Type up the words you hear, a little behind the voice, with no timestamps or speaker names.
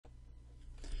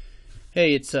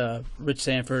Hey, it's Rich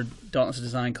Sanford, Dauntless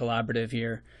Design Collaborative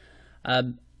here.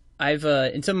 I've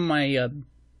in some of my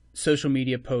social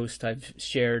media posts, I've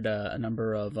shared a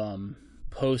number of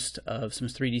posts of some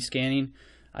 3D scanning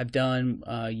I've done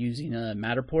using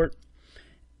Matterport,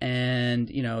 and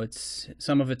it's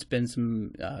some of it's been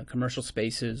some commercial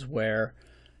spaces where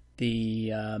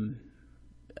the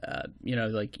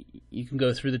like you can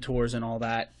go through the tours and all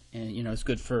that, and it's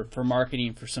good for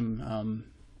marketing for some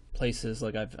places.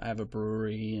 Like I have a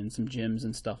brewery and some gyms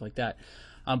and stuff like that.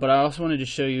 But I also wanted to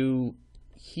show you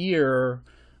here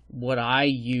what I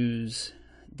use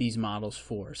these models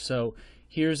for. So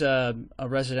here's a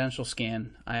residential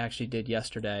scan I actually did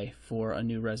yesterday for a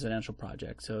new residential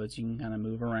project. So you can kind of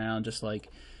move around just like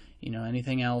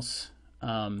anything else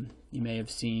you may have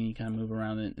seen. You kind of move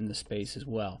around in the space as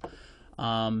well.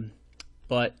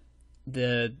 But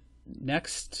the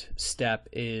next step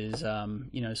is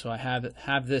so I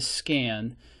have this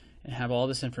scan and have all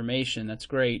this information. That's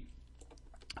great,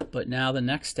 but now the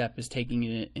next step is taking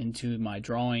it into my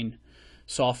drawing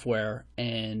software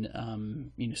and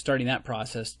starting that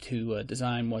process to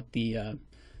design what the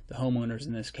homeowners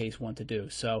in this case want to do.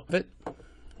 So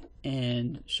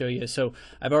and show you. So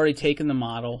I've already taken the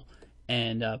model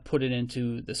and put it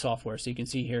into the software. So you can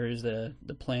see here is the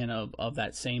plan of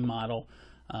that same model.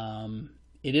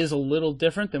 It is a little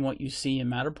different than what you see in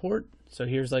Matterport. So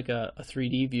here's like a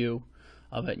 3D view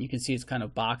of it. And you can see it's kind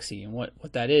of boxy. And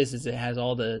what that is it has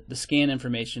all the scan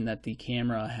information that the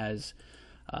camera has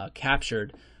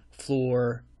captured,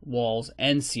 floor, walls,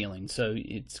 and ceiling. So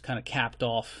it's kind of capped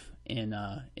off in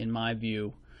my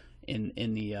view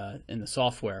in the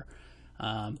software.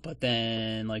 But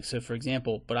then, like, so for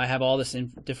example, but I have all this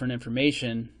different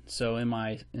information. So in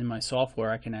my software,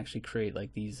 I can actually create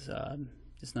like these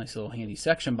this nice little handy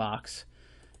section box,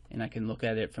 and I can look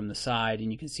at it from the side,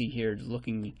 and you can see here, just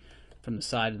looking from the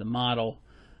side of the model,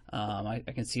 I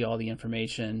can see all the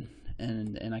information,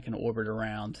 and I can orbit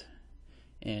around,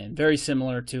 and very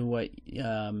similar to what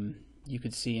you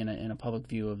could see in a public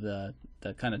view of the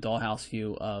kind of dollhouse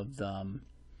view of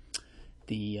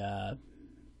in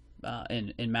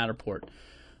Matterport.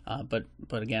 But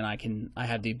again, I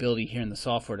have the ability here in the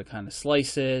software to kind of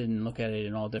slice it and look at it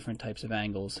in all different types of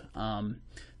angles.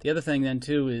 The other thing then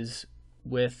too is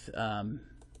with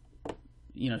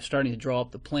starting to draw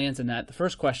up the plans and that, the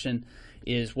first question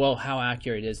is, well, how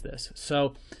accurate is this?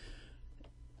 So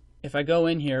if I go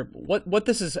in here, what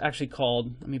this is actually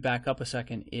called, let me back up a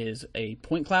second, is a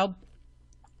point cloud.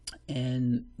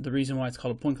 And the reason why it's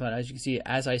called a point cloud, as you can see,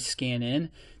 as I scan in,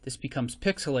 this becomes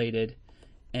pixelated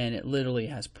and it literally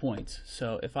has points.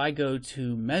 So if I go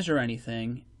to measure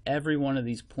anything, every one of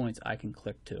these points I can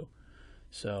click to.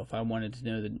 So if I wanted to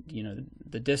know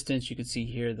the distance, you can see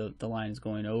here the line is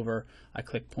going over. I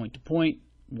click point to point,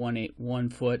 1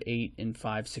 foot 8 and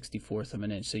 5/64 of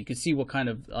an inch. So you can see what kind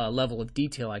of level of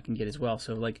detail I can get as well.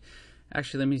 So like,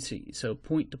 actually, let me see. So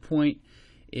point to point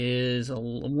is a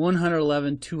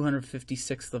 111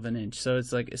 256th of an inch. So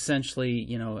it's like essentially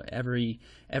every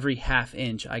half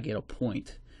inch I get a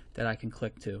point that I can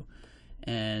click to.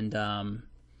 And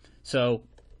so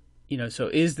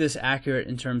is this accurate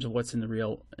in terms of what's in the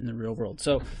real world?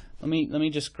 So let me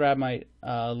just grab my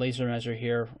laser measure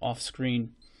here off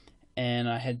screen, and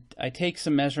I take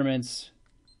some measurements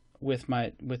with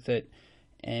it,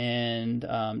 and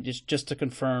just to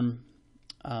confirm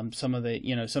some of the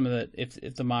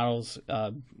if the models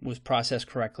was processed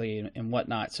correctly and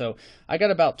whatnot. So I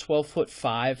got about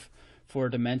 12'5" for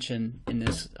a dimension in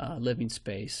this living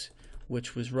space,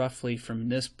 which was roughly from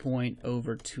this point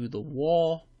over to the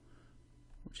wall,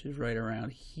 which is right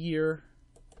around here,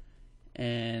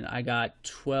 and I got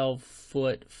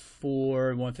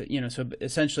 12'4" 150. So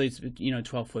essentially it's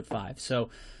 12'5". So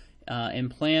in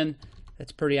plan,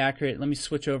 that's pretty accurate. Let me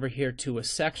switch over here to a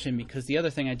section, because the other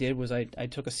thing I did was I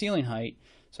took a ceiling height.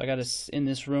 So in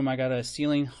this room I got a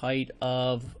ceiling height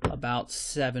of about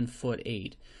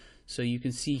 7'8". So you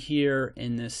can see here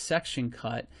in this section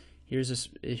cut, here's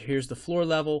the floor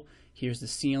level, here's the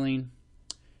ceiling.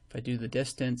 If I do the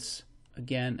distance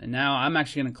again, and now I'm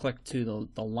actually going to click to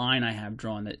the line I have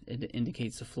drawn that it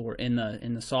indicates the floor in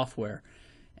the software,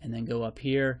 and then go up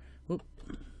here. Whoop.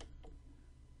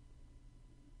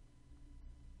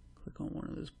 Click on one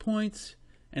of those points,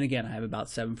 and again I have about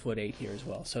 7'8" here as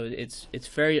well. So it's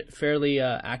fairly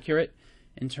accurate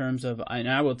in terms of, and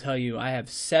I will tell you, I have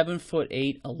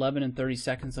 7'8", 11 30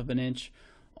 of an inch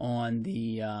on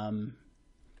the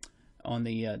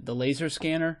laser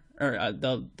scanner, or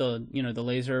the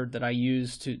laser that I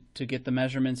use to get the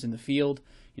measurements in the field.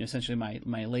 Essentially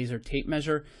my laser tape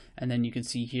measure, and then you can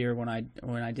see here when I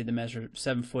did the measure,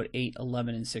 7'8",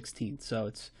 11 16. So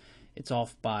it's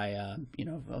off by you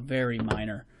know, a very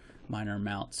minor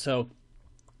amount. So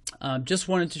just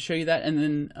wanted to show you that, and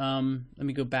then let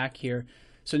me go back here.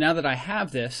 So now that I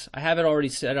have this, I have it already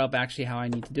set up actually how I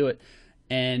need to do it,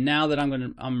 and now that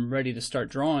I'm ready to start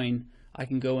drawing, I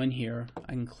can go in here,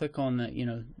 I can click on the, you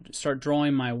know, start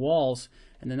drawing my walls.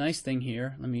 And the nice thing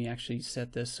here, let me actually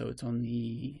set this so it's on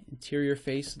the interior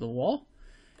face of the wall,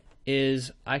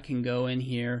 is I can go in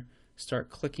here, start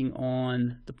clicking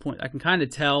on the point. I can kind of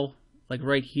tell, like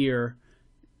right here,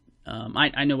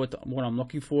 I know what I'm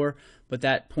looking for, but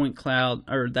that point cloud,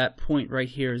 or that point right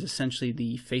here, is essentially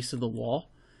the face of the wall.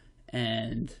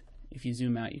 And if you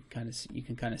zoom out, you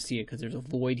can kind of see it because there's a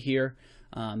void here.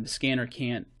 The scanner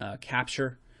can't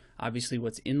capture obviously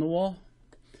what's in the wall.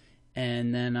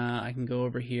 And then I can go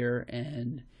over here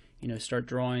and, you know, start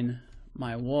drawing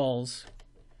my walls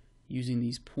using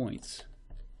these points.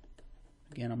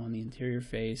 Again, I'm on the interior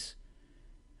face.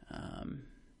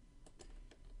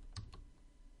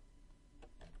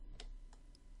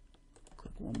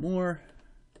 Click one more.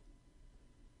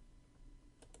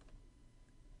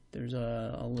 There's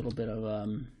a little bit of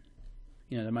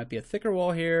you know, there might be a thicker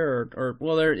wall here, or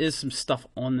well, there is some stuff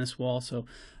on this wall. So,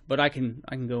 but I can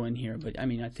go in here. But I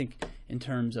mean, I think in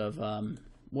terms of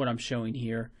what I'm showing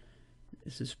here,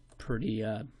 this is pretty,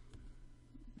 I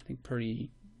think pretty,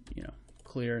 you know,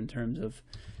 clear in terms of.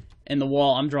 And the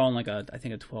wall, I'm drawing like I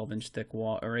think a 12-inch thick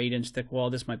wall or 8-inch thick wall.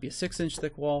 This might be a 6-inch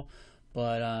thick wall.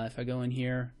 But if I go in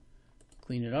here,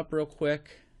 clean it up real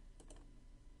quick.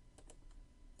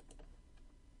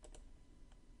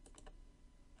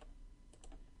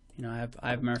 You know, I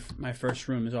have my first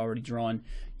room is already drawn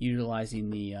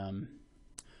utilizing the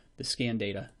scan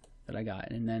data that I got,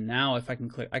 and then now if I can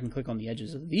click on the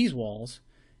edges of these walls,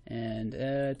 and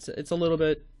it's a little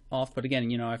bit off, but again,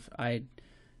 you know, I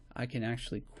can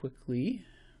actually quickly,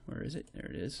 where is it? There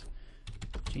it is.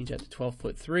 Change that to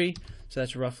 12'3", so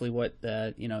that's roughly what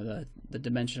the, you know, the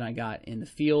dimension I got in the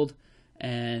field,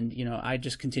 and you know, I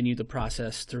just continue the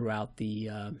process throughout the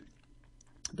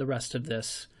rest of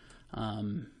this.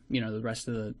 You know, the rest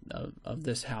of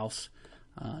this house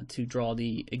to draw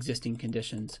the existing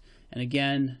conditions. And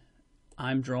again,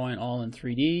 I'm drawing all in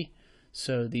 3D,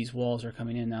 so these walls are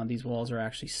coming in. Now these walls are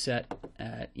actually set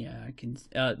at, yeah, I can,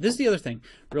 this is the other thing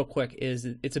real quick, is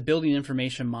it's a building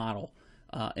information model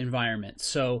environment.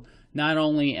 So not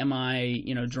only am I,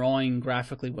 you know, drawing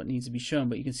graphically what needs to be shown,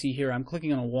 but you can see here I'm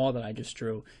clicking on a wall that I just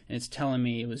drew, and it's telling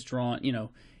me it was drawn, you know,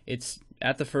 it's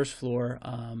at the first floor.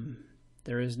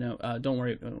 There is no, don't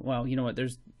worry, well, you know what,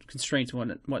 there's constraints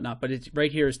and whatnot, but it's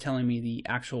right here is telling me the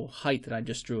actual height that I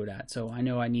just drew it at. So I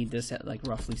know I need this at like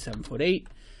roughly 7'8",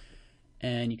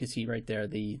 and you can see right there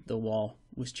the wall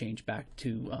was changed back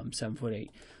to 7'8".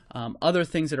 Other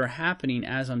things that are happening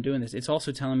as I'm doing this, it's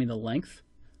also telling me the length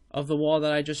of the wall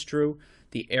that I just drew,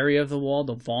 the area of the wall,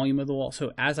 the volume of the wall.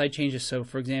 So as I change this, so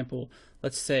for example,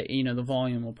 let's say, you know, the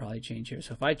volume will probably change here.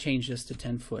 So if I change this to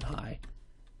 10 foot high,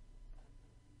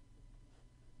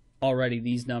 already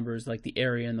these numbers, like the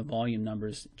area and the volume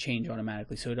numbers, change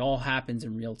automatically. So it all happens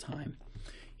in real time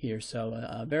here.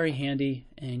 So very handy.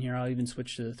 And here I'll even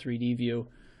switch to the 3D view.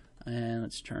 And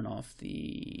let's turn off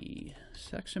the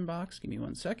section box. Give me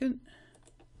 1 second.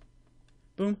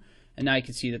 Boom. And now you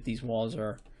can see that these walls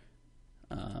are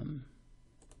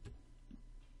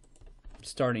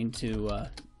starting to,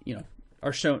 you know,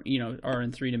 are shown, you know, are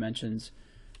in 3 dimensions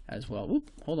as well. Oop,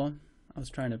 hold on. I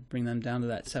was trying to bring them down to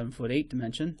that 7'8"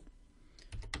 dimension.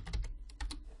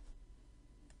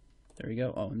 There we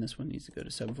go. Oh, and this one needs to go to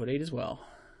 7'8" as well.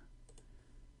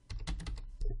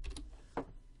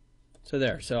 So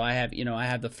there. So I have, you know, I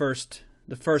have the first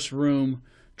room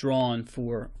drawn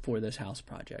for this house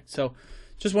project. So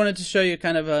just wanted to show you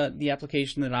kind of the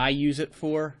application that I use it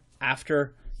for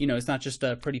after. You know, it's not just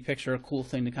a pretty picture, a cool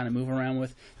thing to kind of move around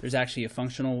with. There's actually a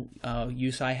functional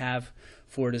use I have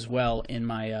for it as well in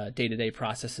my day-to-day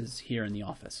processes here in the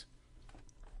office.